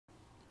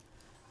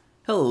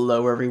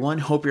Hello everyone,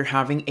 hope you're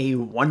having a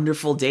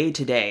wonderful day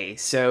today.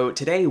 So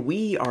today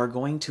we are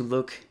going to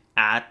look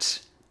at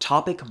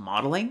topic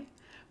modeling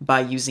by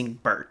using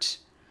BERT.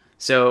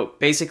 So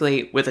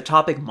basically with a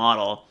topic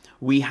model,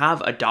 we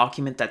have a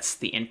document that's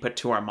the input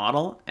to our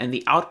model, and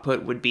the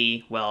output would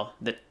be, well,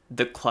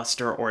 the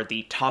cluster or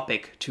the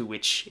topic to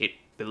which it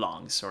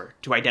belongs, or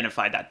to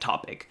identify that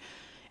topic.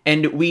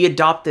 And we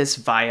adopt this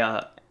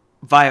via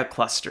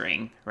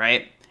clustering,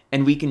 right?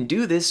 And we can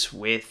do this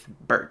with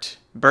BERT.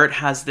 BERT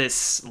has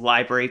this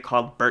library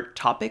called BERT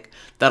topic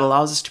that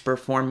allows us to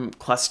perform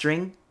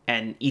clustering,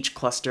 and each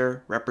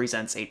cluster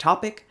represents a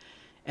topic.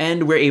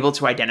 And we're able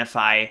to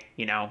identify,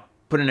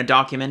 put in a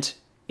document,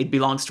 it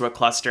belongs to a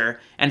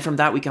cluster, and from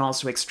that we can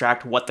also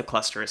extract what the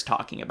cluster is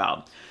talking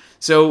about.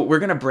 So we're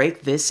going to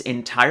break this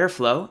entire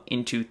flow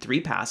into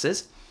 3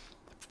 passes.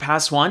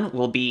 Pass 1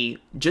 will be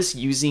just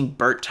using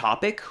BERT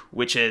topic,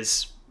 which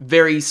is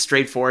very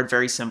straightforward,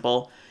 very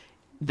simple.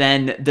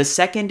 Then the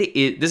second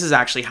is, this is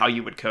actually how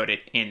you would code it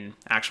in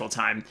actual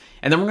time.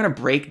 And then we're going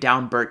to break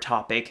down BERT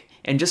topic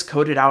and just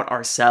code it out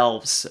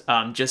ourselves,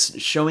 just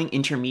showing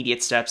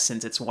intermediate steps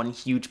since it's one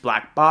huge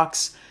black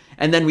box.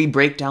 And then we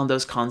break down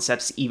those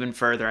concepts even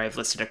further. I've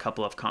listed a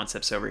couple of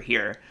concepts over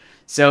here.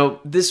 So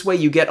this way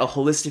you get a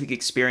holistic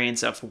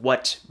experience of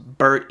what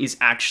BERT is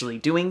actually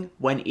doing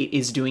when it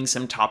is doing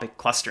some topic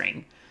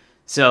clustering.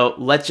 So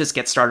let's just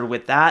get started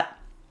with that.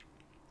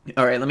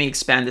 All right, let me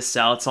expand this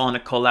cell. It's all in a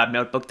Colab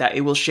notebook that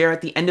it will share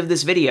at the end of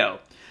this video.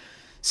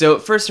 So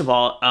first of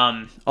all,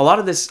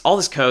 all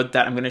this code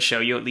that I'm going to show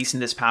you, at least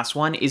in this past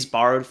one, is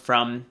borrowed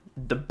from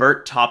the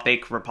BERT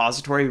topic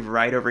repository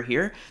right over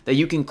here that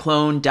you can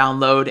clone,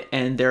 download,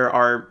 and there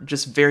are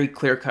just very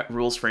clear-cut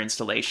rules for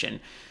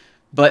installation.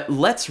 But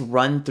let's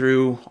run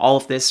through all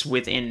of this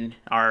within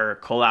our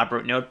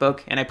Colab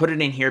notebook, and I put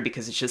it in here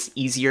because it's just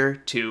easier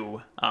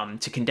to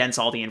condense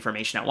all the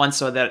information at once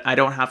so that I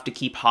don't have to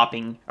keep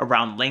hopping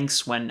around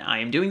links when I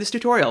am doing this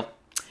tutorial.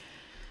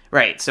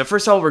 Right, so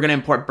first of all, we're going to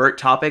import BERT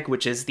topic,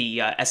 which is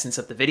the essence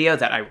of the video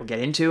that I will get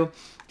into.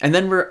 And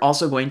then we're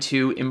also going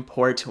to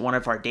import one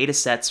of our data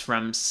sets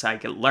from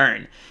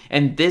scikit-learn.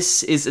 And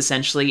this is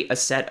essentially a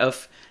set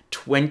of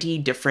 20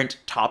 different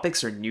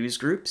topics or news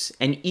groups,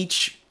 and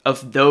each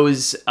of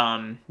those,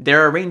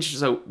 they're arranged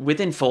so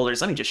within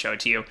folders. Let me just show it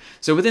to you.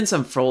 So within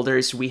some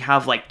folders, we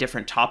have like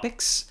different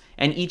topics,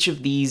 and each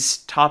of these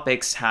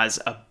topics has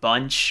a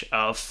bunch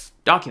of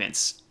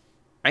documents,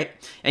 right?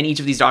 And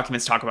each of these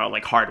documents talk about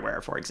like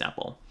hardware, for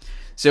example.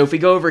 So if we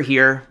go over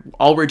here,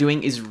 all we're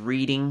doing is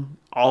reading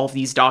all of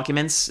these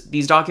documents.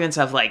 These documents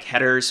have like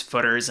headers,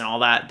 footers, and all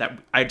that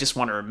I just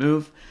want to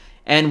remove,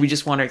 and we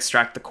just want to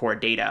extract the core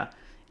data.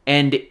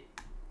 And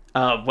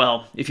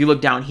well, if you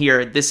look down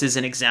here, this is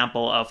an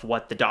example of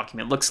what the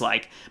document looks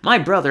like. My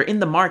brother is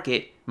in the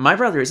market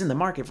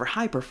for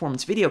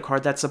high-performance video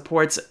card that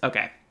supports...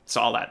 Okay,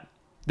 so all that.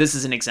 This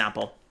is an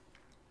example.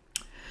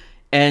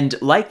 And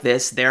like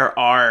this, there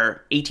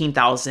are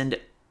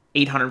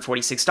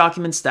 18,846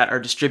 documents that are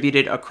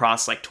distributed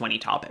across like 20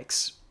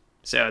 topics.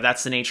 So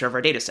that's the nature of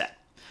our data set,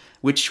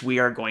 which we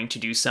are going to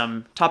do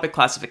some topic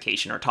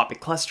classification or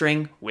topic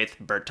clustering with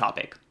BERT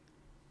topic.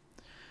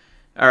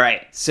 All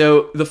right,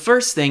 so the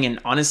first thing, and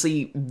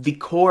honestly, the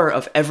core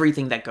of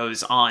everything that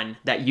goes on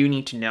that you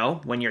need to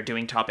know when you're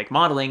doing topic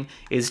modeling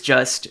is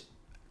just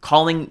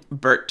calling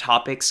BERT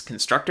topic's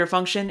constructor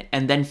function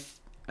and then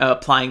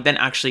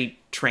actually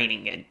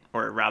training it,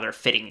 or rather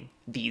fitting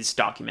these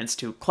documents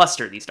to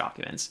cluster these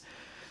documents.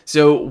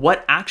 So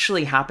what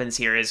actually happens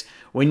here is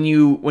when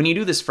you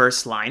do this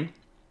first line,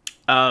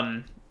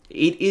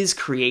 it is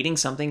creating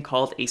something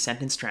called a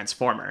sentence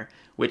transformer,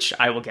 which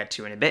I will get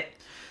to in a bit.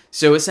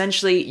 So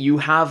essentially, you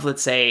have,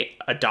 let's say,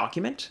 a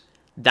document.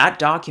 That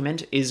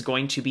document is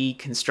going to be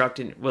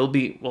constructed,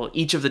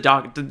 each of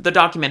the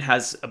document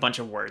has a bunch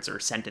of words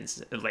or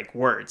sentences, like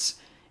words.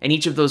 And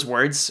each of those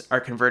words are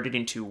converted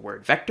into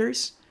word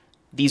vectors.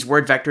 These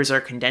word vectors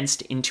are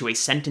condensed into a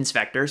sentence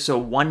vector. So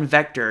one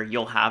vector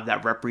you'll have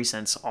that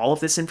represents all of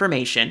this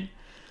information.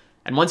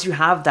 And once you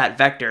have that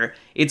vector,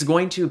 it's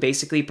going to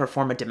basically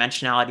perform a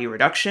dimensionality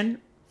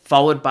reduction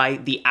followed by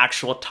the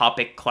actual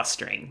topic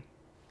clustering.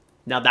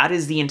 Now that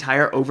is the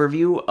entire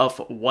overview of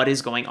what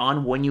is going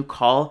on when you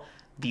call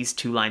these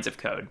 2 lines of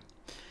code.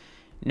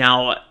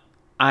 Now,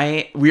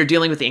 we are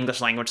dealing with the English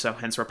language, so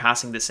hence we're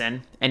passing this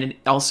in, and it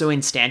also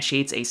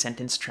instantiates a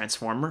sentence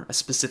transformer, a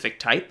specific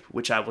type,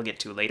 which I will get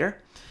to later.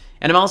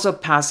 And I'm also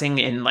passing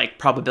in like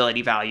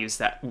probability values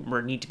that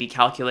need to be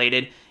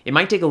calculated. It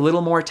might take a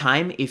little more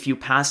time if you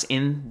pass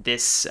in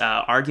this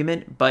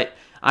argument, but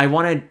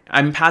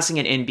I'm passing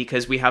it in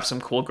because we have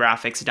some cool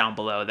graphics down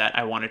below that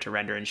I wanted to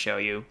render and show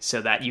you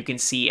so that you can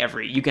see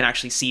you can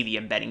actually see the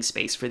embedding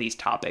space for these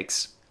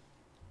topics.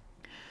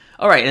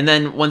 All right, and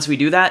then once we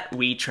do that,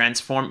 we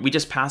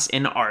just pass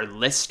in our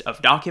list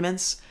of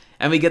documents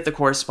and we get the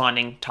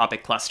corresponding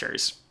topic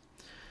clusters.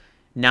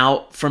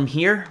 Now from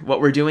here,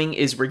 what we're doing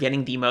is we're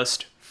getting the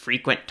most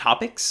frequent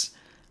topics.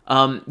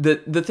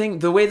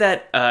 The way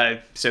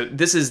that so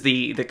this is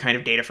the kind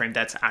of data frame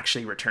that's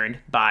actually returned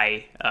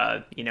by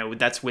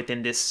that's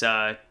within this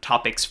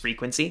topic's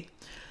frequency.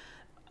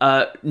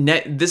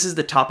 This is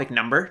the topic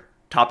number.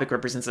 Topic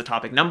represents the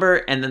topic number,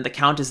 and then the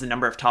count is the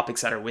number of topics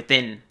that are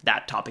within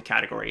that topic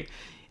category.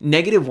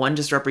 -1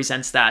 just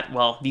represents that,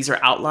 well, these are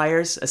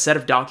outliers, a set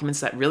of documents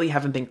that really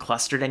haven't been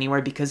clustered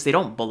anywhere because they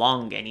don't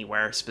belong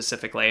anywhere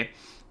specifically.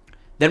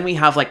 Then we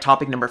have like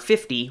topic number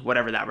 50,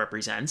 whatever that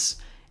represents,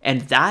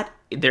 and that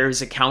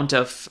there's a count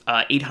of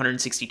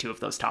 862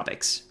 of those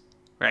topics,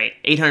 right?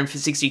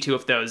 862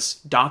 of those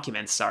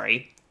documents,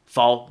 sorry,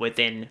 fall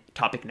within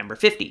topic number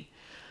 50.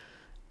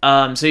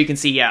 So you can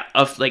see, yeah,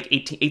 of like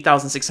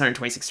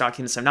 8,626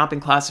 documents have not been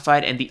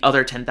classified, and the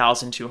other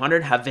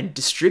 10,200 have been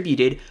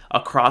distributed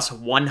across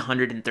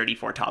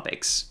 134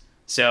 topics.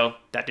 So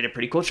that did a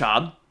pretty cool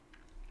job.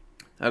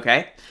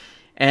 Okay.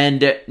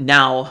 And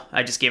now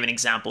I just gave an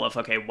example of,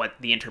 okay, what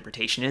the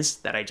interpretation is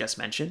that I just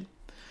mentioned.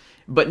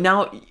 But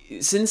now,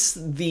 since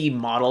the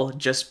model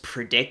just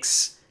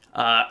predicts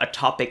a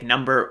topic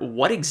number,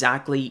 what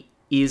exactly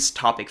is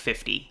topic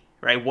 50?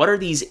 Right? What are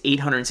these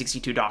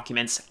 862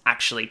 documents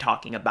actually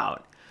talking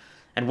about?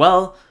 And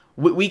well,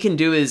 what we can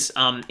do is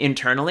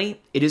internally,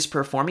 it is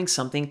performing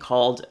something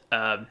called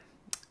a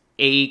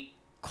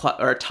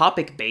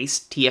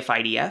topic-based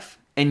TF-IDF,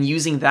 and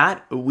using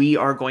that, we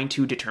are going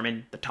to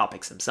determine the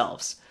topics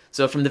themselves.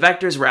 So from the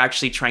vectors, we're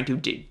actually trying to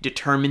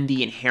determine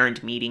the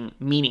inherent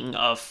meaning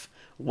of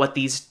what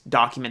these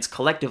documents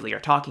collectively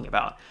are talking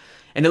about.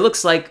 And it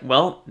looks like,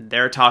 well,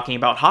 they're talking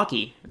about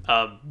hockey,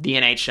 the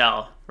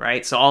NHL,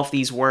 right? So all of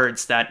these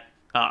words that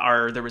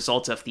are the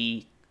result of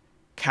the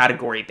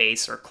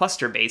category-based or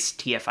cluster-based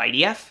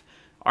TF-IDF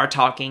are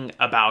talking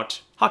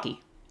about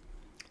hockey.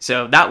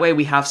 So that way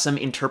we have some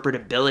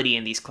interpretability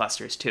in these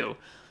clusters too.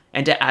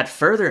 And to add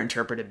further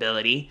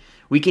interpretability,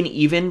 we can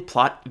even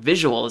plot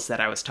visuals that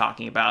I was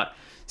talking about.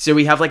 So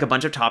we have like a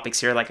bunch of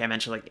topics here, like I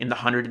mentioned, like in the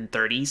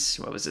 130s.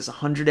 What was this?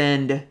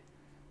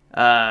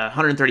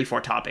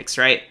 134 topics,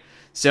 right?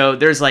 So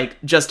there's like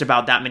just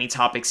about that many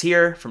topics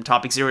here, from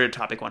topic 0 to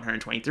topic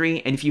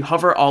 123. And if you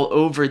hover all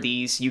over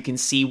these, you can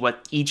see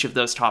what each of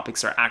those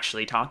topics are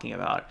actually talking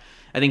about.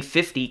 I think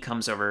 50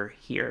 comes over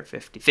here,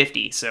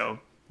 50. So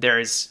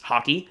there's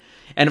hockey.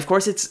 And of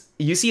course,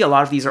 you see a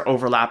lot of these are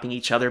overlapping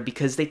each other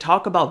because they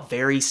talk about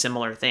very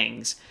similar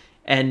things.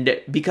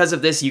 And because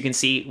of this, you can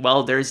see,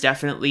 well, there's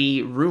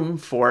definitely room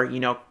for,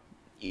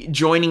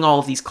 joining all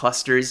of these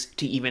clusters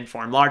to even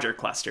form larger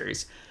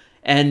clusters.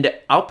 And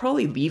I'll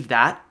probably leave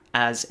that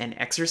as an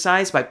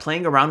exercise by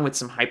playing around with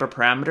some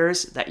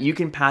hyperparameters that you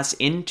can pass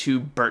into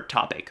BERT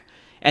topic.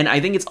 And I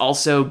think it's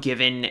also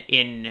given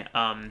in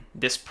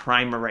this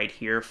primer right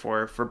here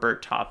for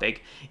BERT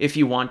topic. If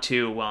you want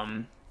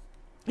to,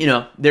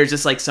 there's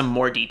just like some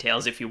more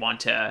details if you want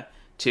to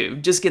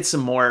just get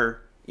some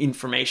more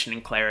information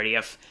and clarity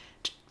of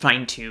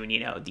fine tune,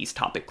 these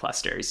topic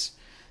clusters.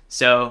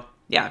 So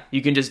yeah,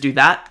 you can just do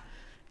that.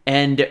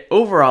 And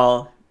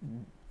overall,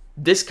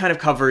 this kind of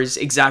covers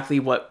exactly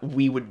what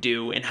we would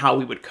do and how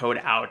we would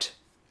code out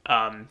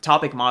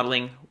topic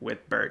modeling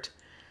with BERT.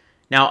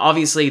 Now,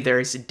 obviously,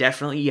 there's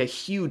definitely a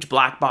huge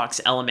black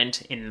box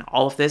element in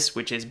all of this,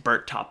 which is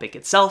BERT topic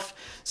itself.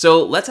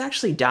 So let's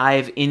actually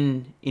dive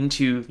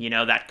into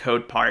that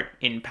code part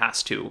in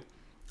Pass 2.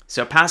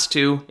 So Pass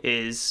 2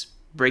 is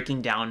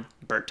breaking down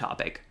BERT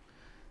topic.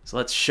 So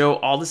let's show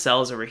all the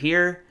cells over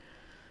here.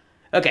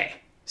 Okay,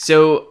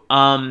 so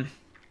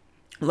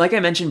like I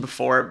mentioned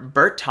before,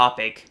 BERT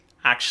topic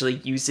actually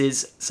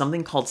uses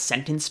something called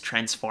sentence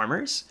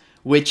transformers,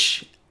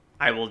 which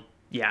I'm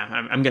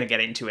going to get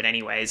into it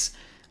anyways.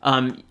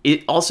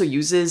 It also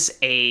uses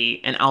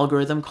an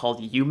algorithm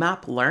called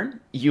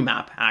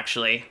UMAP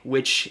actually,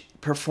 which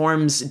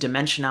performs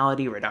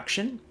dimensionality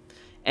reduction.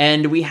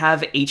 And we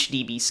have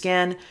HDB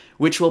scan,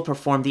 which will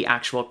perform the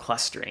actual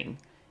clustering.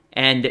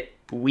 And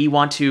we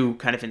want to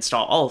kind of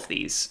install all of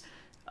these.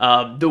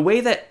 The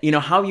way that,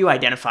 how you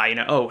identify,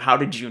 oh, how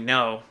did you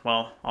know?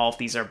 Well, all of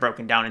these are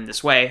broken down in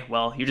this way.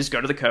 Well, you just go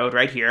to the code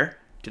right here,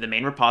 to the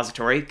main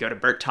repository, go to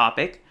BERT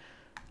topic,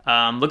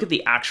 look at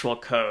the actual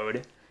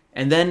code,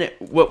 and then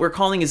what we're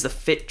calling is the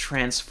fit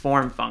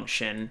transform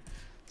function.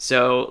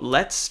 So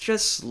let's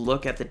just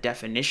look at the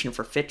definition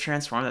for fit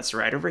transform. That's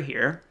right over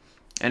here.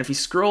 And if you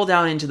scroll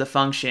down into the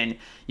function,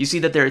 you see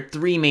that there are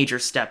 3 major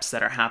steps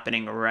that are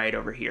happening right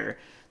over here.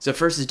 So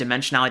first is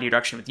dimensionality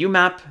reduction with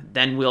UMAP.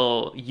 Then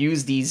we'll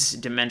use these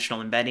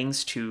dimensional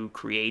embeddings to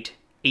create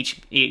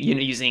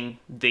using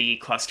the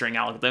clustering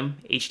algorithm,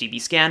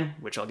 HDB scan,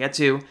 which I'll get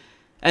to.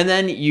 And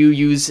then you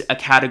use a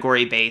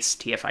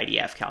category-based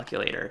TF-IDF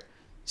calculator.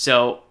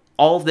 So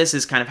all of this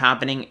is kind of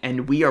happening,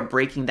 and we are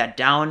breaking that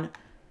down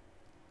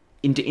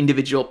into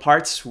individual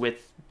parts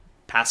with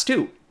Pass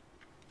 2.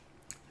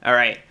 All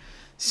right,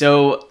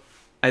 so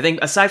I think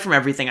aside from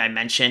everything I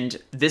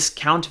mentioned, this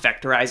count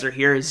vectorizer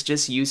here is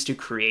just used to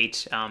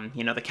create,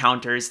 the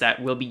counters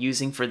that we'll be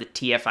using for the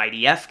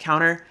TF-IDF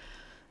counter.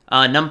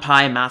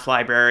 NumPy, math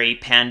library,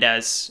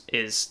 pandas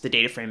is the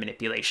data frame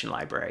manipulation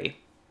library.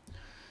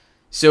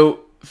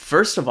 So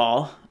first of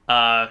all,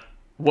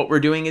 what we're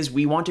doing is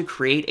we want to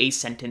create a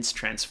sentence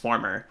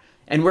transformer.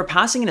 And we're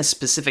passing in a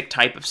specific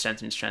type of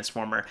sentence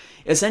transformer.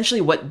 Essentially,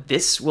 what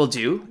this will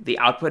do, the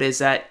output is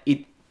that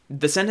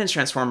the sentence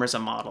transformer is a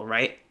model,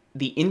 right?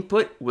 The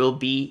input will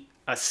be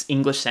a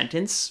English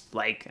sentence,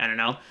 like, I don't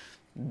know,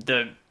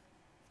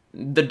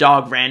 the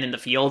dog ran in the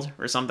field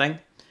or something.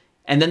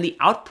 And then the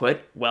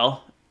output,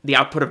 well, the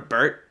output of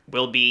BERT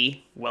will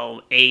be,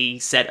 well, a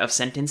set of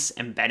sentence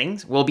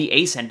embeddings, will be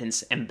a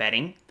sentence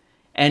embedding.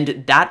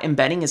 And that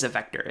embedding is a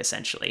vector,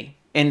 essentially.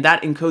 And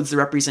that encodes the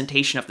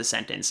representation of the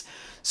sentence.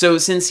 So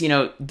since,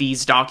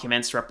 these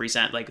documents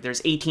represent, like,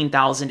 there's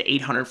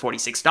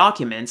 18,846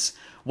 documents,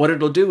 what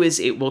it'll do is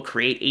it will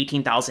create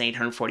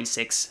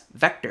 18,846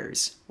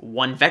 vectors,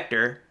 one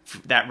vector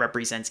that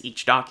represents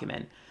each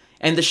document.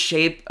 And the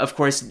shape, of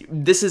course,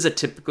 this is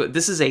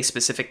a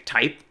specific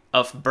type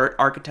of BERT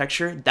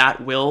architecture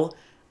that will,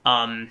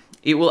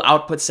 it will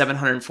output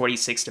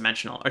 746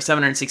 dimensional or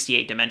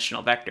 768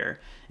 dimensional vector.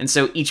 And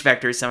so each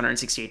vector is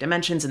 768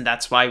 dimensions, and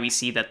that's why we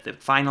see that the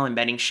final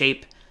embedding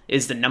shape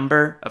is the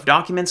number of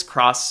documents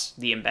cross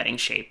the embedding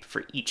shape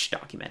for each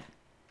document.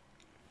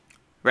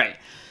 Right.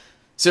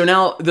 So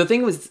now the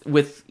thing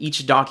with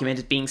each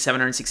document being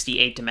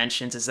 768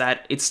 dimensions is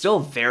that it's still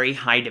very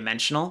high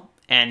dimensional,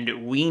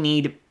 and we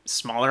need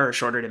smaller or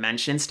shorter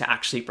dimensions to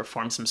actually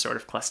perform some sort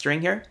of clustering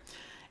here.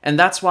 And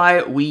that's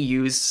why we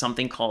use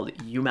something called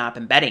UMAP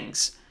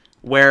embeddings,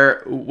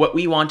 where what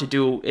we want to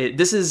do,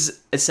 this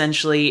is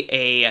essentially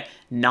a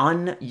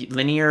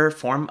non-linear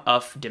form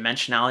of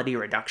dimensionality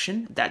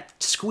reduction that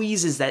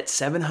squeezes that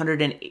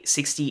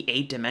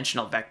 768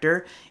 dimensional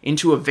vector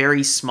into a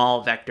very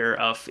small vector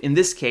of, in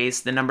this case,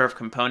 the number of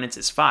components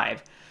is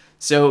 5.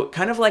 So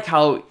kind of like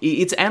how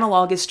it's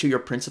analogous to your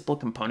principal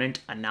component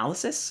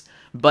analysis,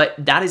 but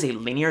that is a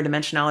linear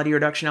dimensionality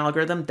reduction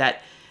algorithm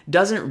that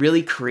doesn't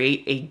really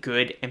create a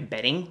good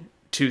embedding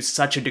to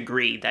such a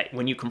degree that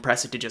when you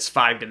compress it to just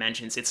 5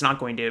 dimensions, it's not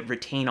going to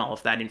retain all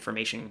of that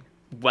information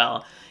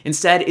well.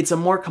 Instead, it's a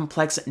more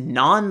complex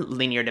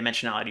non-linear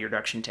dimensionality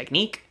reduction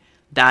technique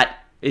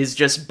that is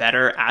just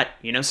better at,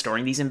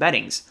 storing these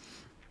embeddings.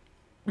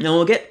 Now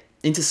we'll get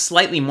into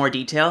slightly more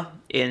detail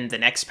in the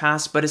next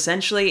pass, but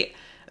essentially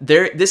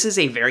this is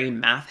a very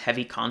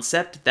math-heavy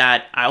concept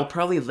that I'll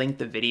probably link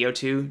the video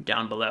to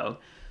down below.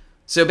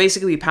 So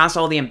basically we passed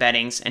all the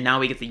embeddings, and now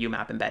we get the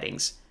UMAP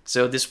embeddings.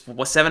 So this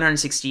was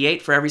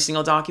 768 for every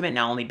single document,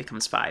 now only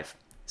becomes 5.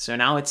 So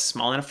now it's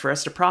small enough for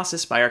us to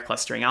process by our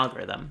clustering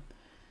algorithm.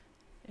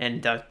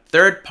 And the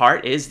third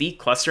part is the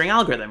clustering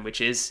algorithm,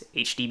 which is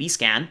HDB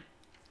scan.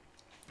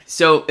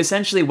 So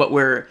essentially what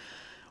we're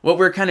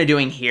kind of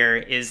doing here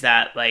is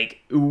that, like,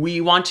 we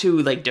want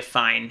to, like,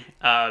 define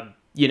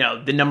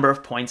the number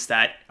of points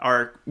that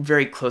are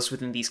very close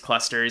within these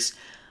clusters.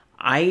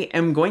 I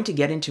am going to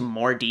get into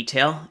more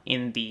detail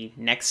in the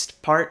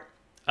next part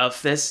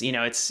of this.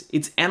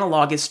 It's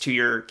analogous to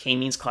your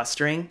k-means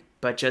clustering,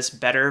 but just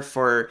better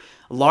for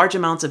large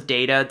amounts of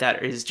data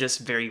that is just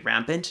very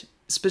rampant,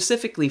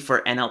 specifically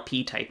for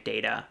NLP type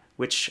data,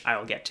 which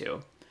I'll get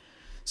to.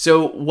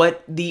 So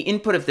what the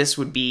input of this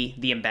would be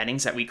the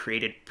embeddings that we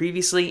created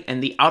previously,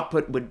 and the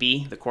output would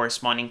be the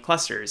corresponding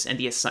clusters and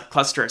the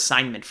cluster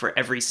assignment for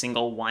every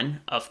single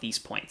one of these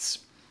points.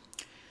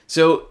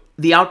 So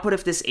the output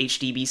of this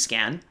HDB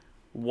scan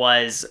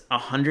was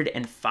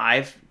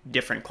 105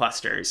 different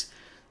clusters.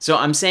 So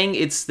I'm saying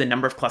it's the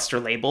number of cluster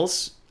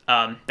labels.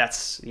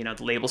 That's, the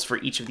labels for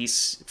each of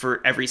these,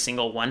 for every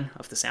single one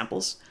of the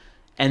samples.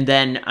 And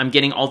then I'm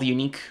getting all the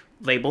unique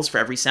labels for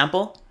every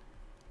sample.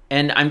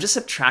 And I'm just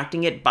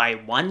subtracting it by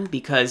 1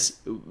 because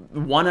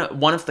one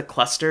of the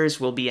clusters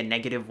will be a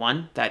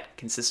 -1 that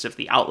consists of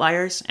the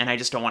outliers, and I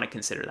just don't want to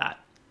consider that.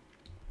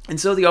 And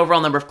so the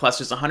overall number of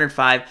clusters is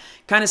 105,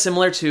 kind of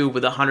similar to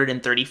with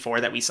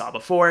 134 that we saw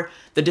before.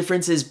 The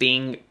differences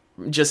being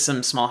just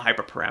some small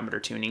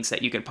hyperparameter tunings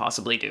that you could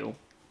possibly do.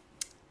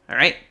 All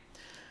right,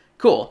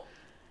 cool.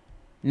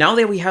 Now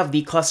that we have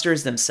the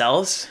clusters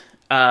themselves,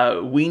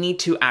 we need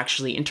to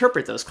actually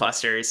interpret those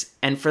clusters.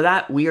 And for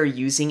that, we are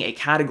using a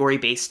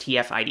category-based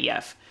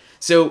TF-IDF.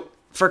 So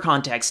for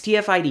context,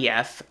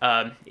 TF-IDF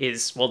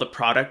the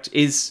product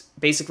is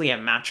basically a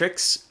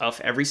matrix of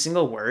every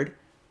single word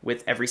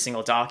with every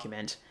single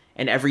document.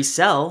 And every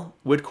cell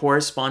would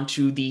correspond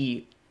to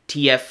the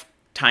TF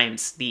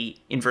times the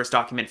inverse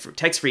document for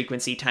text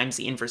frequency times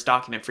the inverse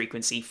document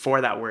frequency for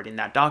that word in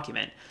that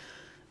document.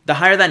 The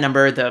higher that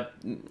number,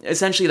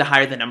 essentially the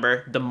higher the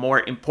number, the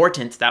more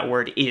important that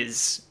word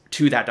is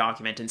to that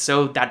document. And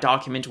so that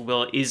document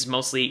is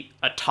mostly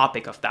a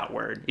topic of that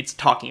word. It's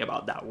talking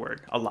about that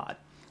word a lot.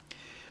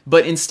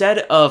 But instead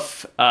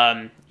of,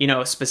 a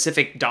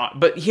specific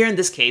but here in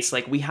this case,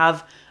 like, we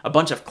have a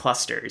bunch of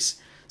clusters.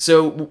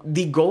 So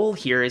the goal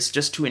here is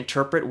just to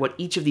interpret what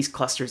each of these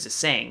clusters is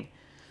saying.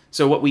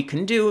 So what we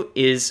can do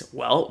is,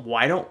 well,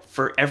 why don't,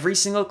 for every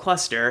single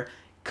cluster,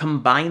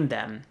 combine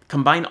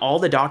all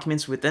the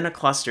documents within a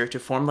cluster to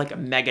form like a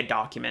mega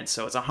document.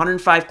 So it's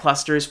 105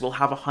 clusters, we'll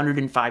have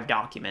 105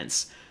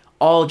 documents,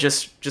 all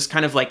just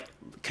kind of like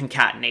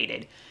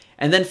concatenated.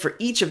 And then for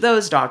each of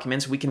those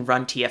documents, we can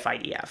run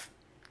TF-IDF.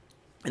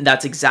 And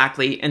that's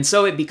exactly, and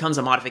so it becomes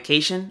a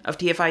modification of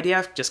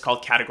TF-IDF, just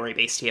called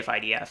category-based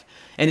TF-IDF.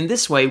 And in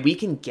this way, we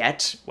can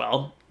get,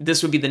 well,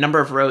 this would be the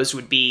number of rows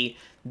would be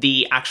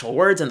the actual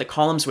words, and the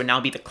columns would now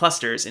be the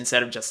clusters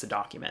instead of just the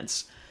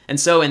documents. And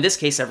so in this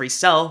case, every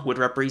cell would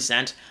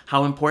represent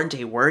how important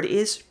a word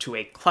is to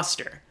a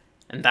cluster.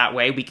 And that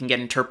way we can get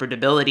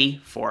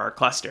interpretability for our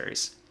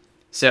clusters.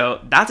 So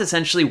that's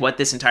essentially what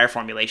this entire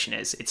formulation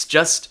is. It's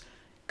just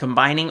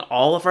combining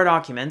all of our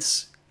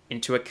documents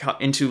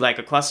into like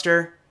a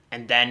cluster,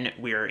 and then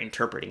we're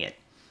interpreting it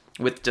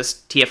with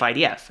just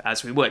TF-IDF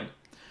as we would.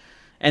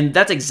 And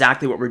that's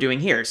exactly what we're doing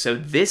here. So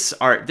this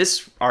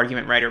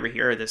argument right over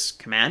here, this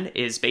command,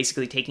 is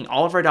basically taking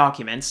all of our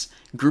documents,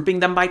 grouping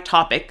them by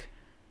topic.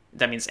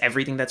 That means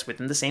everything that's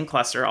within the same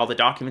cluster, all the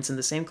documents in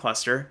the same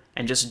cluster,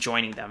 and just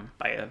joining them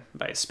by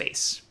a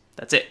space.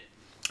 That's it.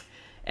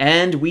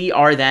 And we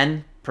are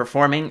then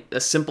performing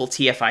a simple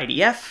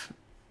TF-IDF,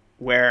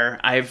 where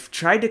I've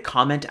tried to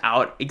comment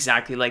out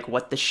exactly like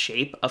what the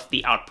shape of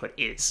the output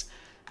is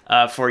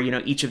for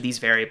each of these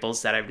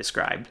variables that I've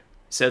described,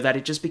 so that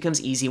it just becomes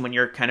easy when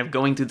you're kind of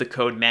going through the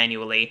code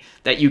manually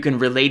that you can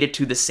relate it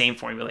to the same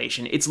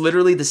formulation. It's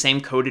literally the same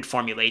coded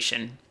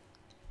formulation.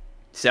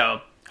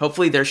 So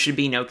hopefully there should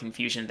be no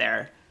confusion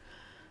there.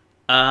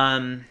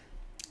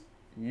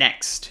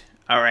 Next.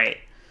 All right.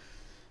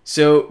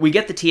 So we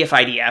get the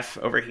TF-IDF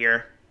over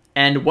here.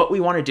 And what we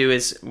want to do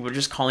is we're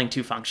just calling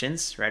two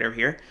functions right over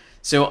here.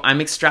 So I'm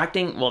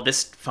extracting, well,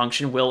 this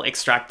function will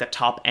extract the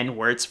top n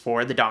words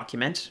for the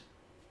document.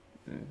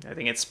 I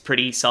think it's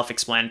pretty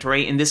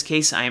self-explanatory. In this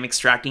case, I am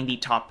extracting the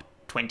top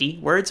 20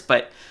 words,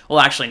 but, well,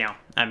 actually, no,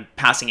 I'm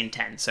passing in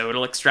 10. So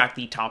it'll extract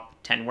the top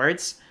 10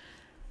 words.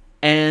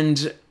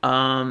 And,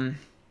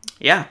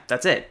 yeah,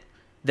 that's it.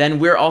 Then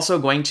we're also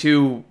going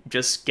to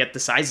just get the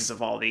sizes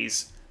of all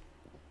these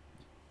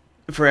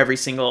for every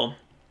single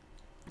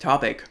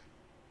topic.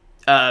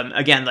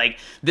 Again, like,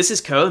 this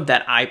is code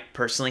that I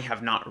personally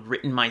have not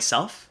written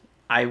myself.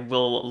 I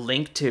will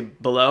link to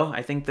below.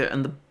 I think that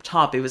on the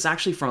top, it was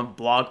actually from a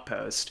blog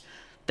post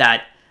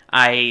that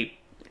I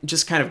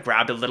just kind of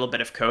grabbed a little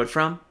bit of code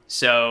from.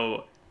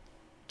 So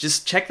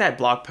just check that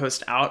blog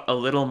post out a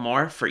little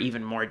more for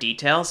even more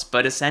details.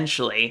 But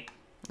essentially,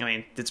 I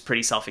mean, it's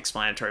pretty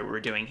self-explanatory what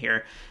we're doing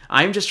here.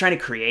 I'm just trying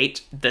to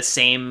create the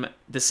same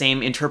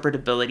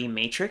interpretability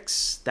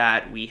matrix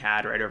that we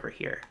had right over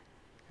here.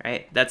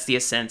 Right, that's the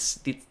essence.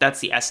 That's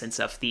the essence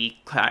of the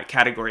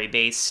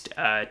category-based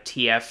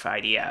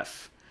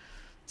TF-IDF.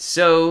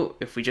 So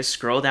if we just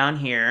scroll down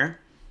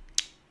here,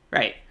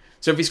 right.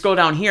 So if we scroll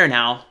down here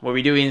now, what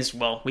we're doing is,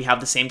 well, we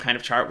have the same kind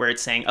of chart where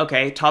it's saying,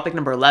 okay, topic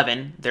number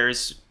 11.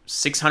 There's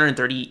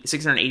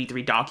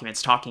 683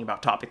 documents talking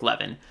about topic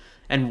 11.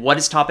 And what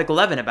is topic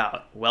 11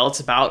 about? Well, it's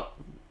about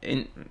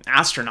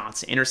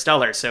astronauts,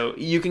 interstellar. So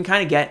you can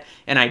kind of get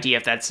an idea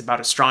if that's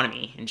about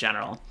astronomy in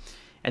general.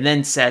 And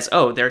then says,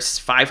 oh, there's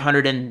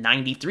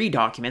 593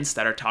 documents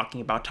that are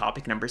talking about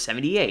topic number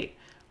 78.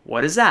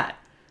 What is that?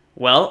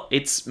 Well,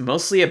 it's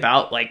mostly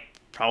about, like,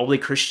 probably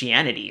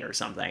Christianity or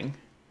something.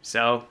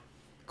 So,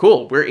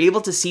 cool. We're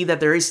able to see that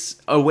there is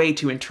a way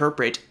to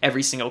interpret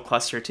every single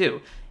cluster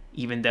too,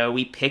 even though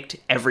we picked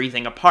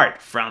everything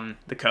apart from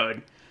the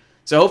code.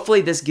 So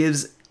hopefully this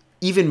gives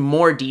even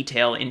more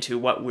detail into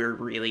what we're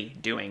really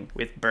doing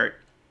with BERT.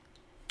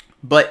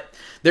 But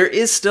there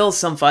is still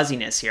some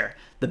fuzziness here.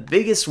 The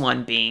biggest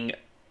one being,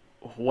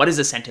 what is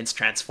a sentence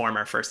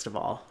transformer, first of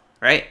all,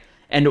 right?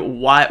 And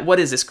what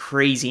is this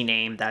crazy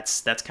name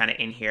that's kind of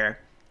in here?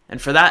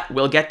 And for that,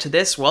 we'll get to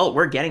this. Well,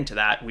 we're getting to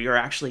that. We are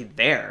actually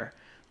there.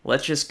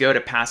 Let's just go to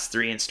pass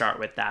 3 and start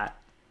with that.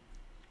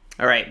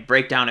 All right,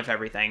 breakdown of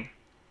everything.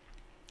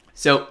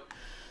 So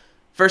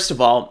first of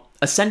all,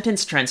 a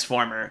sentence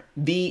transformer.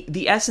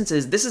 The essence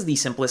is, this is the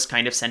simplest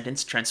kind of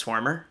sentence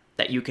transformer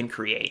that you can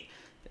create.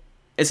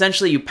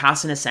 Essentially, you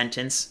pass in a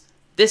sentence,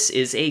 this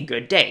is a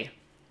good day.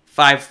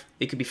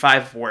 It could be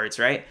 5 words,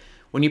 right?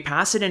 When you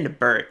pass it into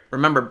BERT,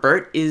 remember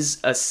BERT is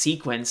a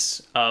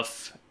sequence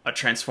of a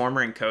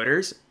transformer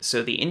encoders.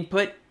 So the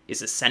input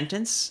is a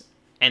sentence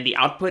and the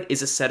output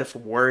is a set of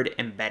word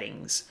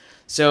embeddings.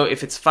 So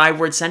if it's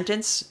 5-word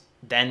sentence,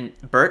 then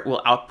BERT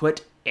will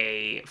output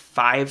it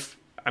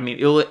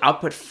will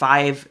output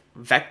 5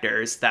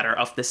 vectors that are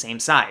of the same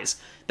size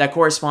that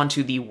correspond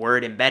to the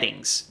word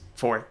embeddings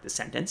for the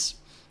sentence,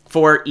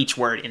 for each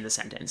word in the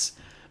sentence.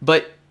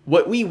 But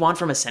what we want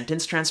from a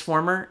sentence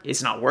transformer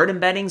is not word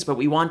embeddings, but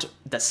we want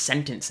the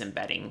sentence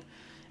embedding.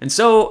 And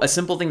so a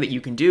simple thing that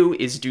you can do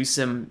is do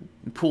some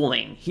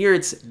pooling. Here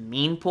it's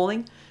mean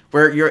pooling,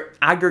 where you're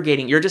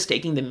aggregating, you're just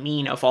taking the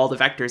mean of all the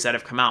vectors that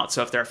have come out.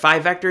 So if there are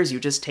 5 vectors, you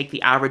just take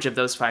the average of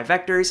those 5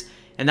 vectors,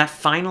 and that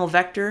final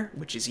vector,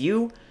 which is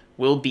you,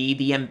 will be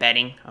the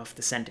embedding of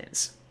the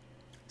sentence.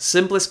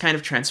 Simplest kind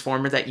of sentence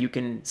transformer that you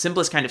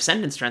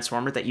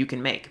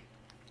can make.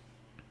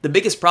 The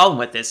biggest problem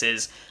with this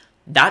is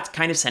that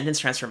kind of sentence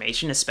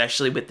transformation,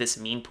 especially with this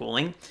mean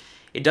pooling,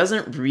 it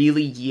doesn't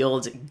really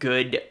yield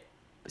good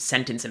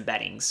sentence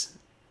embeddings.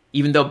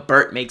 even though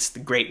BERT makes the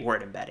great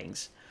word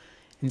embeddings.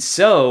 And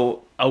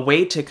so a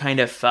way to kind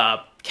of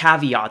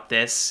caveat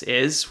this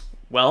is,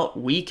 well,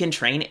 we can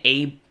train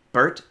a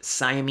BERT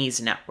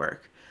Siamese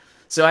network.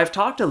 So I've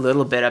talked a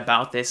little bit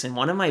about this in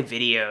one of my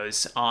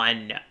videos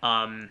on,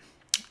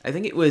 I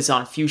think it was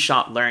on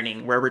few-shot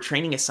learning, where we're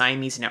training a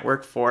Siamese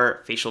network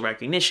for facial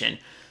recognition.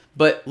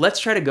 But let's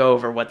try to go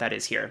over what that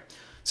is here.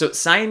 So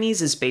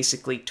Siamese is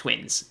basically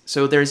twins.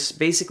 So there's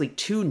basically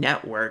two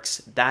networks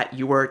that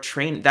you are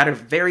trained that are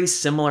very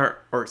similar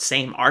or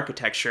same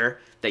architecture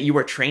that you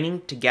are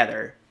training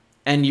together.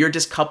 And you're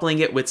just coupling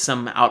it with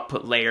some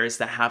output layers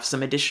that have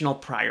some additional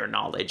prior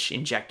knowledge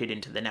injected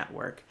into the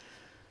network.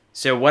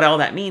 So what all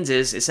that means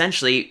is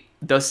essentially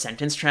those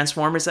sentence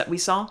transformers that we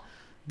saw,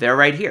 they're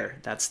right here.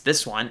 That's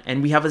this one.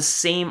 And we have the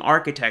same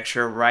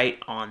architecture right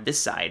on this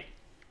side.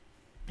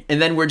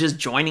 And then we're just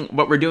joining,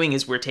 what we're doing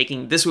is we're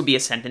taking, this would be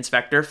a sentence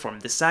vector from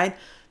this side.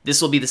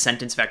 This will be the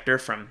sentence vector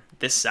from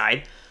this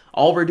side.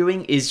 All we're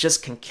doing is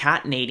just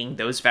concatenating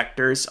those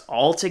vectors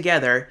all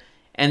together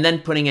and then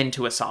putting it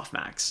into a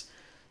softmax.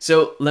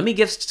 So let me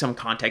give some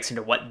context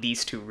into what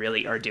these two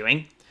really are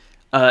doing.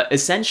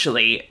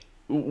 Essentially,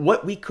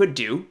 what we could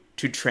do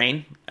to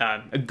train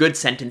a good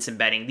sentence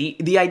embedding,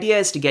 the idea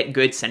is to get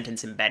good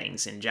sentence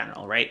embeddings in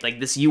general, right? Like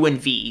this U and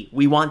V,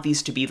 we want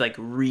these to be like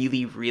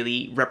really,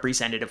 really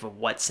representative of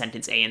what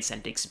sentence A and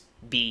sentence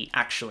B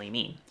actually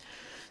mean.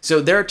 So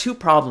there are two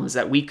problems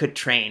that we could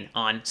train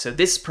on. So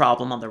this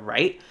problem on the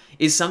right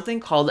is something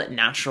called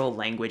natural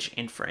language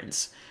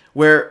inference,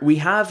 where we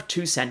have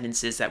two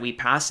sentences that we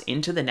pass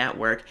into the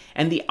network,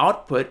 and the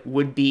output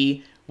would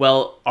be,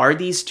 well, are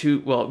these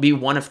two, well, it'd be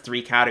one of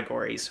three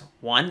categories.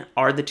 One,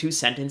 are the two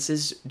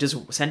sentences, does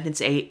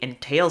sentence A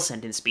entail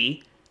sentence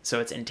B? So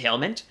it's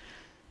entailment.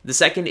 The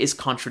second is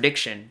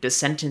contradiction. Does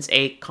sentence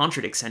A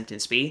contradict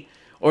sentence B?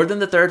 Or then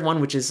the third one,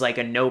 which is like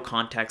a no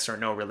context or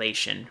no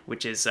relation,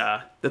 which is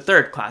the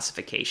third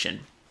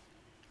classification.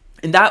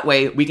 In that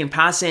way, we can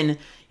pass in,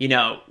 you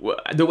know,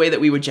 the way that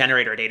we would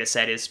generate our data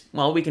set is,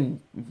 well, we can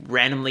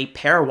randomly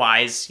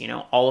pairwise, you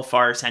know, all of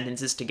our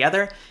sentences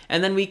together.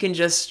 And then we can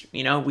just,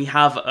 you know, we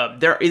have,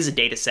 there is a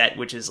data set,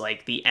 which is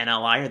like the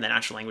NLI or the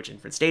natural language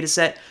inference data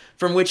set,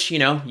 from which, you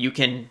know, you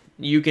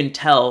can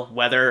tell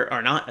whether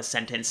or not a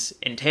sentence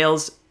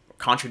entails,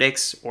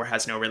 contradicts, or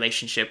has no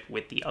relationship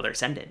with the other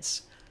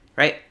sentence,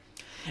 right?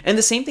 And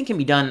the same thing can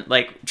be done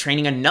like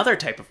training another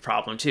type of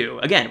problem too.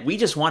 Again, we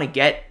just want to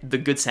get the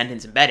good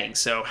sentence embedding.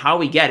 So how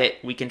we get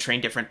it, we can train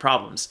different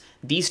problems.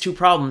 These two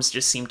problems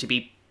just seem to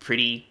be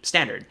pretty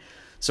standard.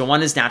 So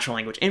one is natural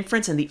language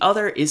inference and the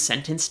other is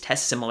sentence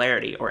test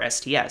similarity or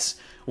STS,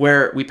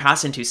 where we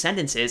pass in two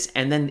sentences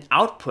and then the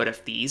output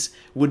of these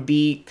would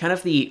be kind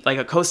of like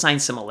a cosine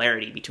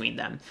similarity between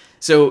them.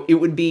 So it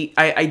would be,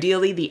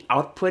 ideally the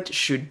output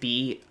should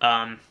be,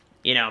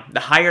 you know, the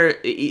higher,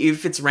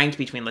 if it's ranked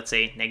between, let's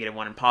say,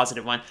 -1 and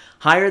 +1,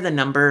 higher the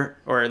number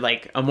or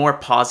like a more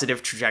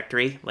positive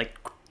trajectory, like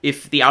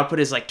if the output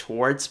is like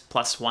towards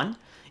 +1,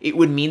 it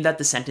would mean that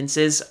the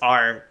sentences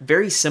are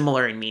very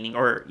similar in meaning,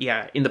 or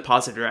yeah, in the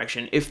positive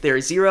direction. If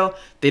they're 0,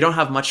 they don't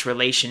have much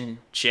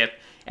relationship.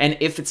 And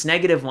if it's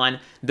 -1,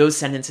 those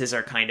sentences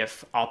are kind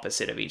of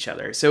opposite of each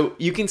other. So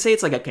you can say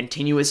it's like a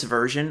continuous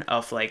version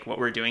of like what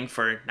we're doing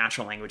for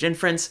natural language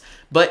inference,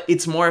 but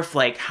it's more of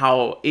like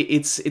how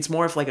it's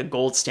more of like a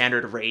gold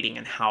standard rating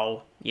and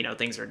how, you know,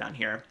 things are done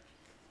here.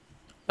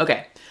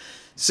 Okay,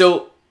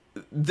 so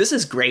this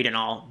is great and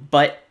all,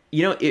 but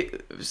you know,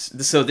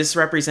 so this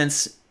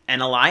represents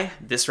NLI,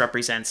 this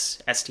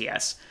represents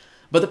STS.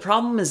 But the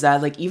problem is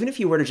that, like, even if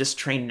you were to just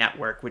train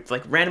network with,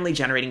 like, randomly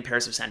generating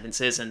pairs of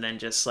sentences and then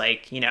just,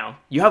 like, you know,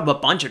 you have a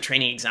bunch of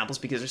training examples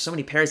because there's so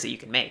many pairs that you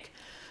can make.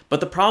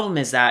 But the problem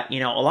is that, you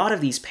know, a lot of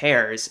these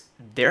pairs,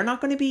 they're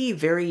not going to be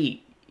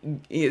very,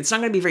 it's not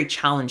going to be very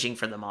challenging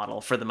for the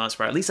model for the most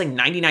part. At least, like,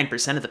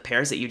 99% of the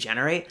pairs that you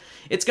generate,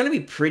 it's going to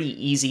be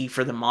pretty easy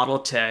for the model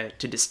to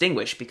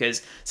distinguish,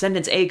 because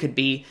sentence A could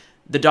be,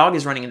 the dog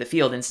is running in the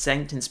field, and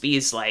sentence B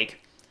is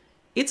like,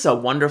 it's a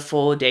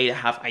wonderful day to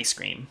have ice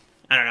cream.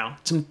 I don't know,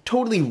 some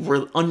totally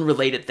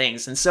unrelated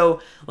things. And so,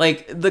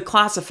 like, the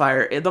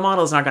classifier, the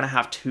model is not going to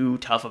have too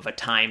tough of a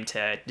time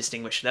to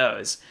distinguish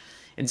those.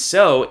 And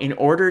so, in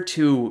order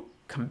to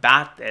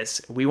combat this,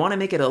 we want to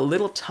make it a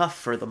little tough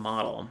for the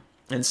model.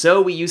 And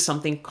so we use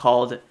something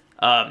called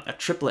a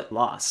triplet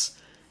loss.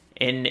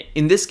 And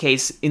in this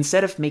case,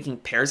 instead of making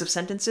pairs of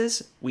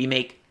sentences, we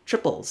make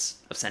triples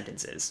of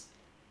sentences.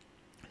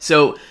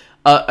 So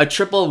a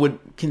triple would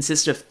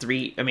consist of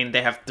three, I mean,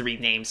 they have three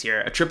names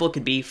here. A triple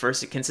could be,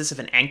 first, it consists of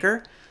an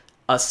anchor,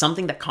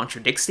 something that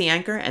contradicts the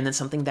anchor, and then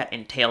something that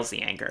entails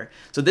the anchor.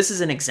 So this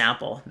is an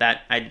example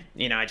that I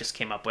just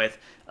came up with.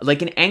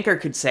 Like, an anchor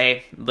could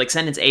say, like,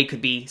 sentence A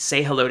could be,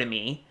 say hello to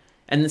me,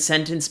 and the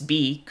sentence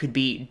B could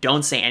be,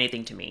 don't say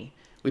anything to me.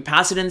 We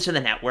pass it into the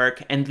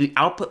network, and the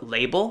output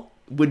label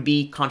would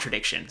be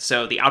contradiction.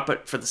 So the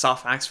output for the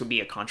softmax would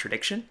be a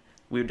contradiction.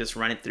 We would just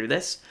run it through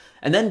this.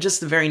 And then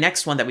just the very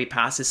next one that we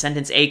pass is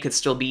sentence A could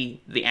still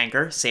be the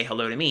anchor, say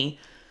hello to me,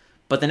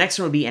 but the next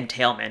one would be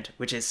entailment,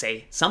 which is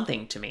say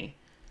something to me.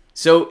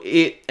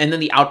 And then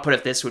the output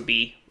of this would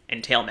be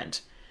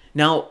entailment.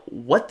 Now,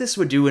 what this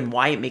would do and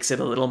why it makes it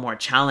a little more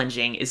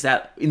challenging is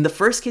that in the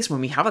first case, when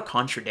we have a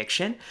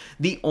contradiction,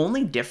 the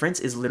only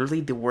difference is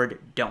literally the word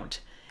don't.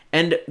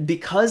 And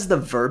because the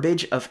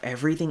verbiage of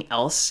everything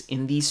else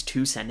in these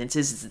two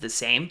sentences is the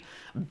same,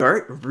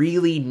 BERT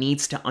really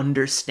needs to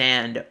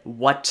understand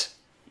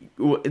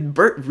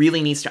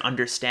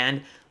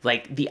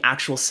like the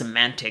actual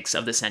semantics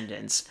of the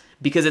sentence,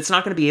 because it's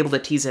not going to be able to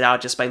tease it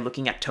out just by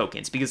looking at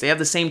tokens, because they have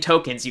the same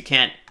tokens.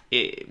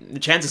 The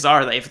chances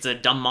are that if it's a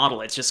dumb model,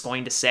 it's just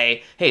going to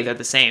say, hey, they're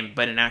the same.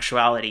 But in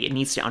actuality, it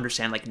needs to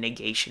understand like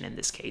negation in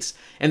this case.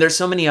 And there's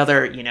so many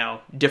other,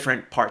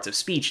 different parts of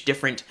speech,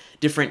 different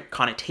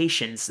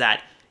connotations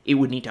that it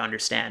would need to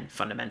understand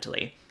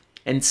fundamentally.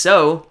 And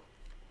so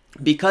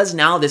because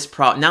now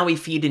now we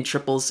feed in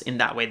triples in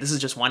that way. This is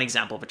just one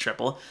example of a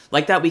triple.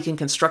 Like that, we can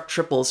construct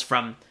triples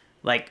from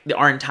like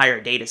our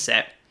entire data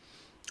set.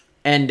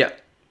 And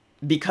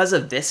because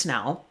of this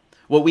now,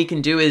 what we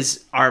can do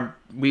is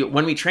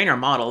when we train our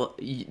model,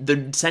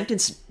 the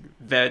sentence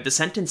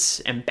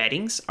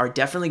embeddings are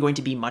definitely going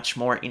to be much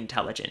more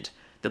intelligent.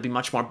 They'll be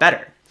much more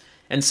better.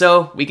 And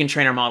so we can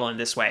train our model in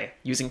this way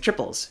using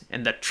triples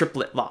and the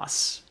triplet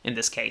loss in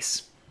this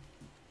case.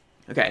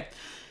 Okay.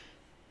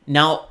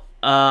 Now,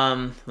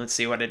 let's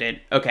see what it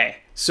did. Okay.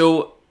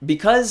 So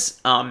because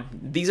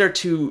these are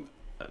two,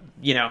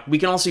 we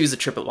can also use the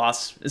triplet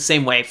loss the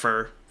same way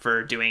for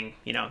doing,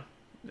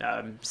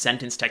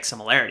 sentence text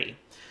similarity.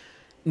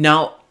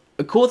 Now,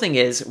 the cool thing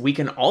is we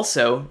can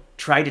also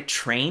try to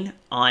train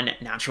on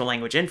natural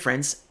language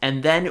inference,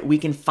 and then we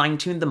can fine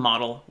tune the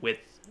model with,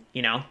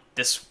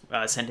 this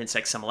sentence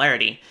text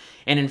similarity.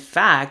 And in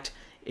fact,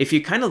 if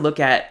you kind of look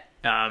at,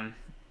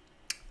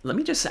 let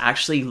me just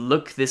actually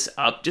look this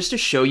up just to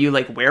show you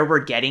like where we're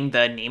getting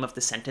the name of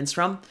the sentence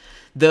from.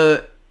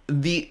 The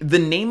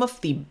name of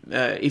the,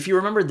 if you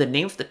remember, the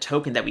name of the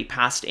token that we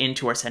passed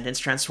into our sentence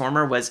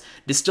transformer was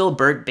distill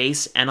BERT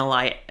base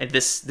NLI,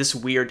 this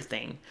weird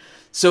thing.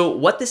 So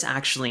what this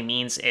actually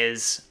means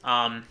is,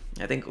 I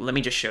think, let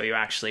me just show you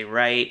actually,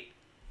 right?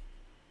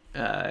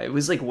 It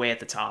was like way at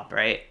the top,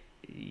 right?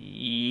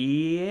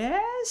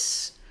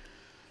 Yes?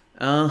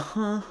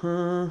 Okay,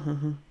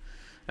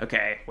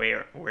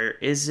 where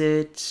is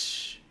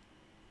it?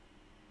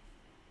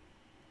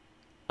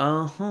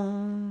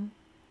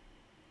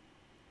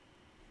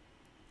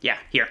 Yeah,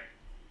 here.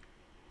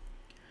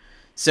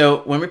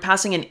 So when we're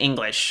passing in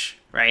English,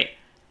 right?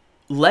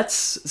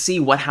 Let's see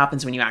what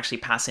happens when you actually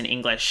pass in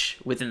English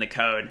within the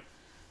code.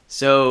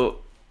 So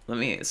let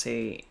me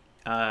say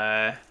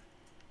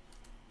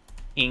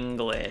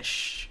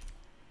English.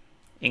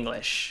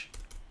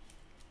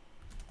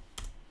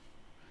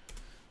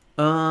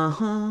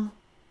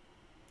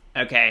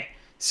 Okay,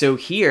 so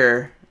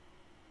here,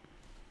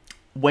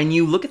 when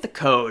you look at the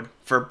code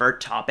for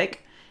BERT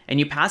topic and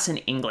you pass in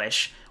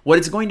English, what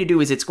it's going to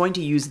do is it's going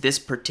to use this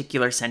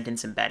particular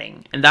sentence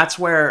embedding. And that's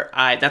why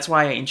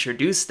I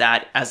introduced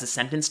that as a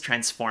sentence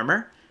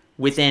transformer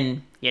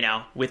within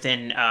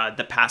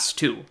the pass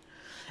two.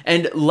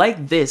 And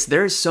like this,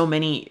 there's so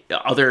many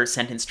other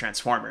sentence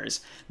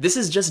transformers. This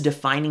is just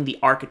defining the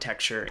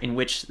architecture in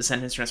which the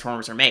sentence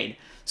transformers are made.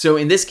 So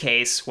in this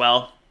case,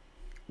 well,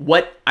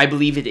 what I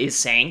believe it is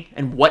saying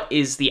and what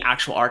is the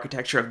actual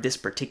architecture of this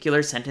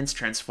particular sentence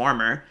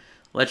transformer,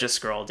 let's just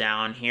scroll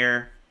down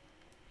here.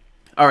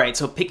 All right,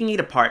 so picking it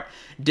apart,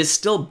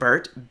 distill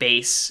BERT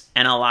base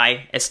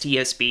NLI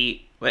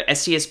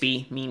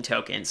STSB mean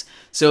tokens.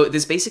 So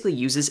this basically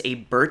uses a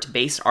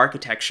BERT-based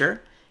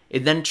architecture.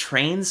 It then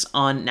trains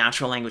on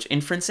natural language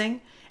inferencing,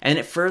 and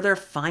it further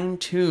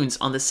fine-tunes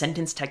on the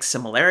sentence text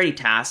similarity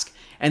task,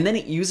 and then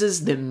it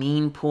uses the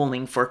mean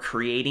pooling for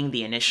creating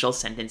the initial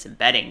sentence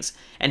embeddings,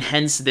 and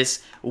hence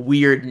this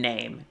weird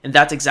name. And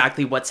that's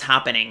exactly what's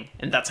happening,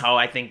 and that's how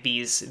I think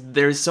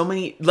there's so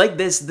many, like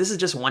this is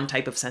just one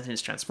type of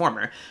sentence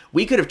transformer.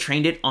 We could have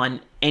trained it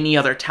on any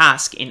other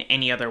task in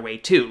any other way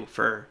too,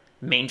 for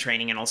main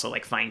training and also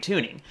like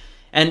fine-tuning.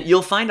 And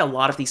you'll find a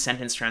lot of these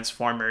sentence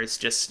transformers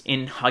just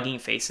in Hugging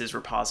Face's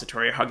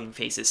repository or Hugging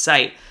Face's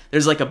site.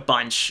 There's like a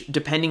bunch,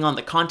 depending on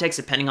the context,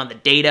 depending on the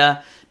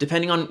data,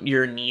 depending on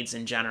your needs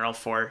in general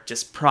for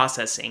just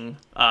processing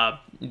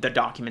the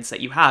documents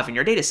that you have in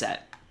your data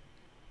set.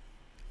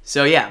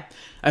 So yeah,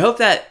 I hope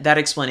that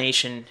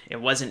explanation, it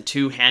wasn't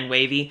too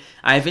hand-wavy.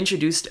 I've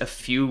introduced a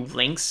few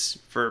links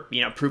for,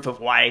 proof of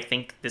why I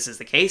think this is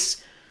the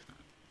case,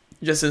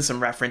 just in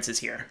some references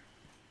here.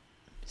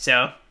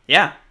 So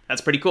yeah,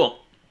 that's pretty cool.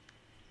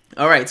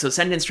 All right, so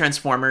sentence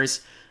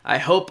transformers. I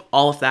hope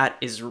all of that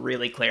is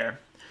really clear.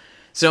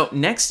 So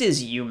next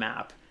is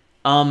UMAP.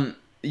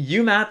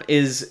 UMAP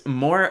is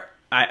more,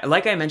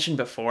 like I mentioned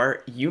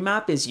before,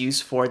 UMAP is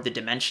used for the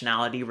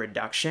dimensionality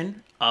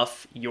reduction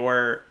of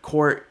your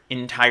core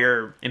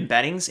entire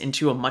embeddings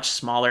into a much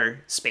smaller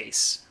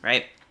space,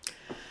 right?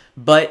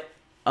 But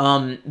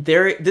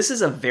this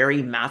is a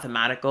very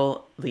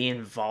mathematically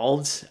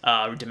involved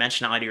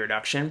dimensionality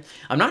reduction.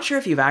 I'm not sure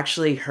if you've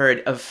actually heard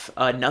of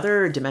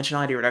another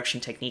dimensionality reduction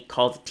technique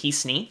called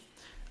t-SNE.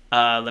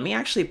 let me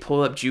actually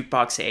pull up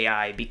Jukebox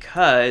AI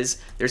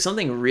because there's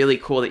something really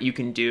cool that you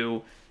can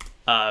do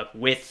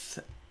with,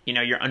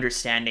 your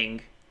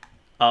understanding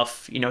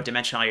of,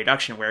 dimensionality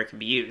reduction where it can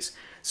be used.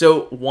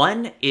 So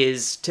one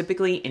is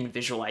typically in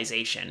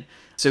visualization.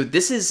 So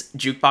this is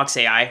Jukebox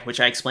AI, which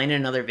I explained in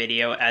another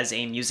video as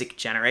a music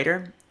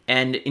generator.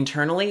 And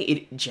internally,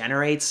 it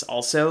generates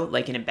also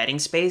like an embedding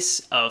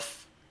space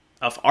of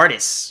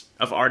artists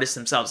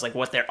themselves, like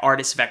what their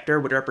artist vector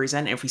would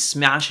represent. And if we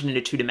smash it into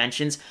 2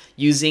 dimensions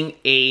using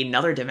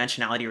another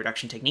dimensionality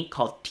reduction technique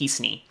called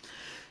TSNE,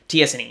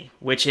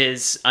 which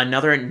is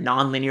another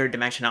nonlinear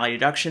dimensionality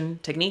reduction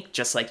technique,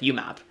 just like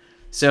UMAP.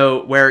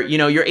 So where,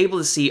 you're able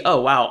to see,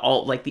 oh, wow,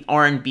 all like the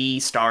R&B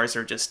stars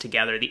are just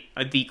together.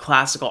 The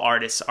classical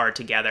artists are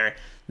together.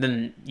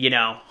 Then,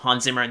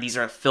 Hans Zimmer and these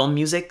are film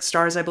music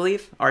stars, I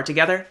believe, are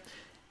together.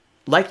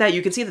 Like that,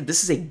 you can see that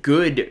this is a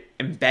good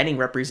embedding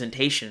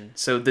representation.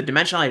 So the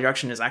dimensionality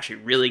reduction is actually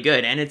really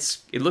good and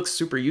it looks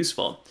super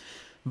useful.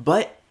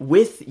 But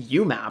with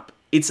UMAP,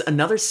 it's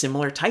another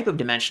similar type of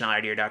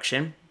dimensionality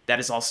reduction that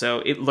is also,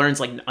 it learns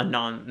like a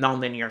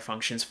nonlinear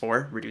functions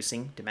for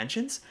reducing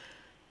dimensions.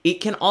 It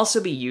can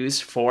also be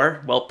used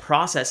for,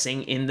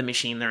 processing in the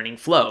machine learning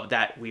flow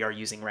that we are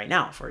using right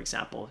now, for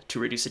example, to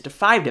reduce it to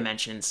 5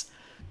 dimensions,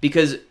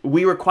 because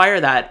we require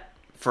that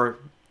for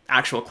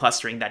actual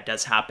clustering that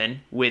does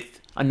happen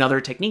with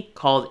another technique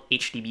called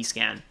HDB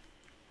scan.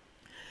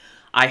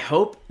 I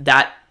hope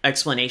that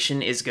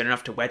explanation is good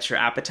enough to whet your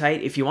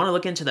appetite. If you want to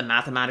look into the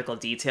mathematical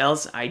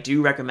details, I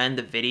do recommend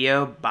the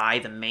video by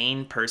the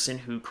main person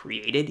who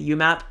created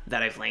UMAP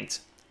that I've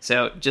linked.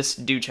 So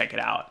just do check it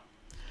out.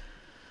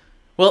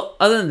 Well,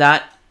 other than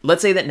that,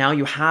 let's say that now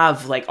you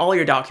have like all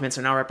your documents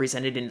are now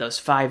represented in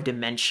those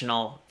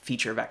 5-dimensional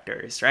feature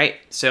vectors, right?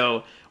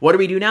 So what do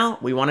we do now?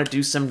 We want to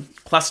do some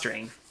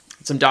clustering,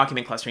 some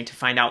document clustering to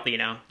find out the,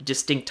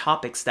 distinct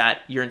topics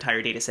that your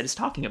entire data set is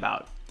talking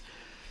about.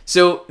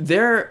 So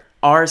there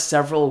are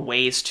several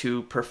ways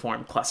to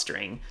perform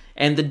clustering,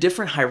 and the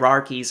different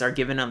hierarchies are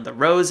given on the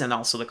rows and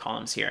also the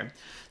columns here.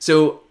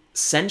 So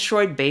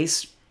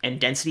centroid-based and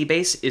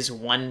density-based is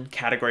one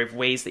category of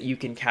ways that you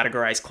can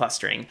categorize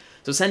clustering.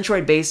 So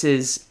centroid-based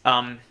is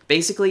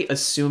basically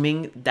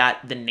assuming that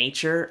the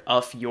nature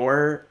of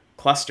your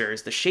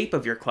clusters, the shape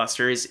of your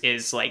clusters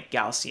is like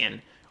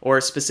Gaussian,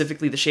 or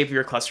specifically the shape of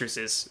your clusters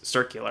is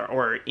circular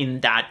or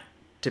in that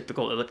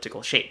typical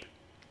elliptical shape.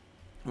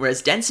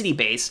 Whereas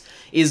density-based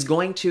is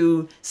going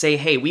to say,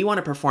 hey, we want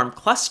to perform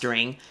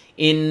clustering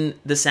in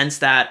the sense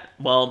that,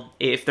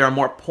 if there are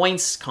more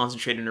points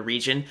concentrated in a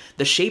region,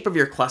 the shape of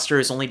your cluster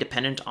is only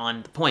dependent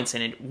on the points,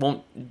 and it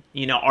won't,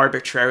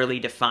 arbitrarily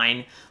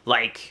define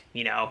like,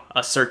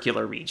 a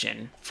circular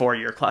region for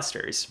your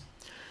clusters.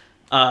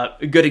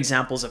 Good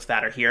examples of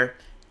that are here.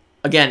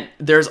 Again,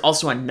 there's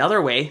also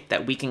another way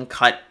that we can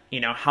cut,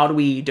 how do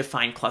we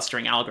define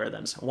clustering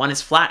algorithms? One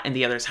is flat and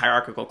the other is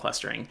hierarchical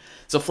clustering.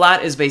 So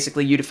flat is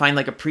basically you define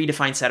like a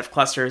predefined set of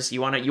clusters.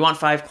 You want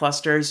 5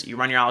 clusters, you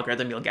run your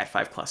algorithm, you'll get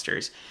 5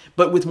 clusters.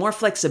 But with more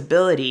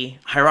flexibility,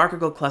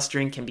 hierarchical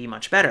clustering can be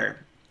much better,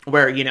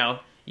 where,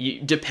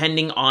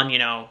 depending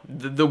on,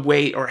 the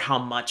weight or how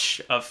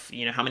much of,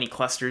 how many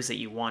clusters that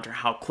you want or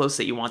how close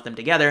that you want them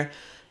together,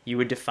 you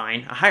would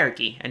define a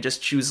hierarchy and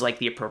just choose like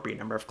the appropriate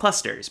number of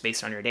clusters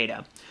based on your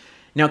data.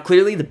 Now,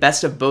 clearly the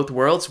best of both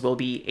worlds will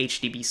be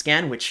HDB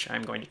scan, which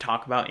I'm going to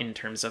talk about in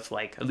terms of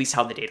like at least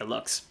how the data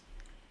looks.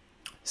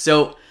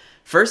 So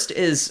first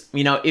is,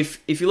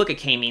 if you look at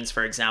k-means,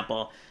 for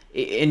example,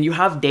 and you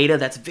have data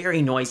that's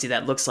very noisy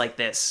that looks like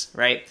this,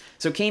 right?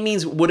 So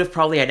k-means would have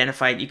probably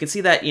identified, you can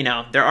see that,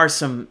 there are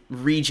some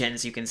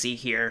regions you can see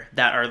here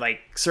that are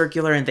like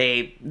circular and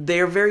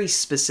they're very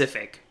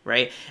specific,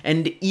 right?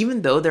 And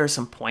even though there are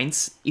some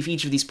points, if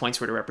each of these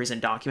points were to represent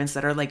documents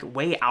that are like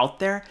way out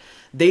there,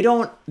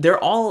 they're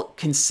all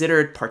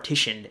considered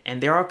partitioned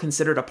and they're all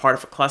considered a part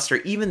of a cluster,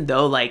 even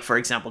though like, for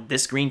example,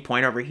 this green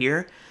point over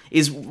here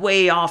is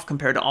way off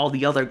compared to all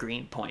the other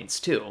green points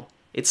too.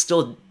 It's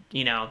still,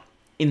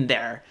 in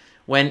there,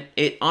 when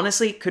it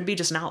honestly could be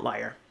just an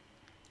outlier.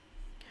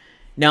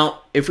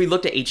 Now, if we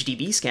looked at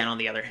HDB scan on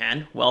the other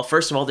hand,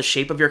 first of all, the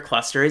shape of your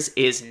clusters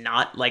is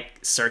not like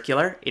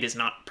circular. It is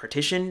not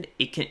partitioned.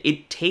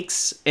 It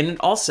takes like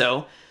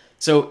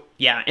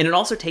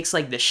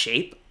the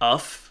shape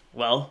of,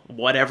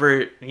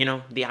 whatever,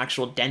 the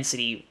actual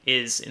density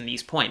is in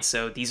these points.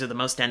 So these are the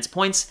most dense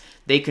points.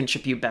 They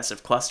contribute best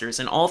of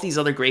clusters. And all of these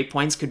other gray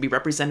points could be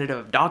representative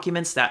of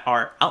documents that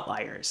are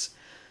outliers.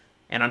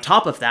 And on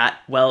top of that,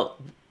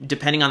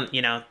 depending on,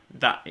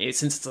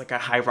 since it's like a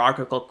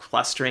hierarchical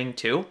clustering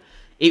too,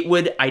 it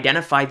would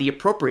identify the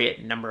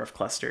appropriate number of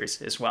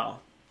clusters as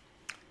well.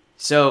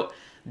 So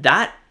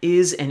that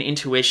is an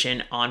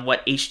intuition on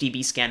what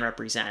HDB scan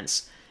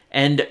represents.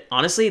 And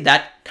honestly,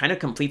 that kind of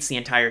completes the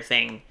entire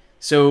thing.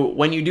 So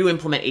when you do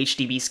implement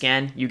HDB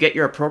scan, you get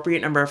your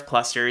appropriate number of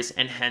clusters,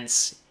 and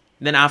hence,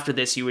 then after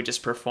this, you would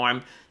just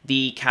perform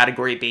the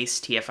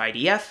category-based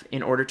TF-IDF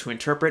in order to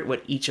interpret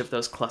what each of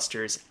those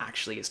clusters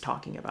actually is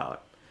talking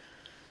about.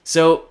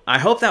 So I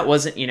hope that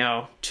wasn't,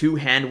 too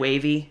hand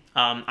wavy.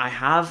 I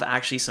have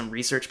actually some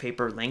research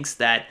paper links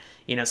that,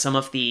 some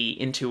of the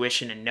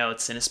intuition and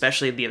notes, and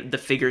especially the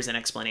figures and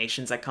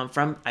explanations that come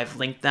from, I've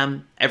linked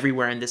them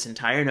everywhere in this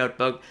entire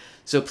notebook.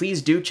 So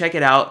please do check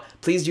it out.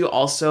 Please do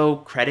also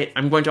credit,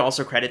 I'm going to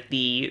also credit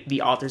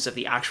the authors of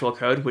the actual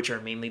code, which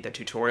are mainly the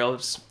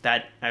tutorials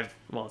that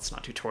well, it's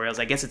not tutorials,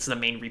 I guess it's the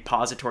main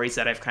repositories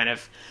that I've kind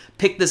of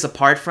picked this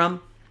apart from.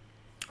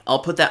 I'll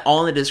put that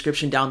all in the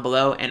description down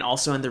below and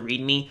also in the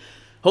README.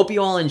 Hope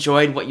you all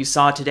enjoyed what you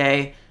saw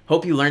today.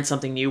 Hope you learned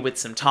something new with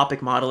some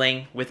topic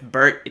modeling with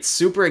BERT. It's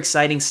super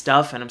exciting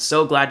stuff, and I'm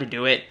so glad to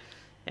do it.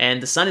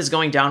 And the sun is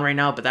going down right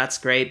now, but that's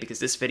great because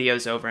this video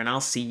is over, and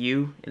I'll see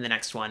you in the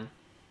next one.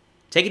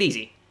 Take it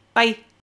easy. Bye!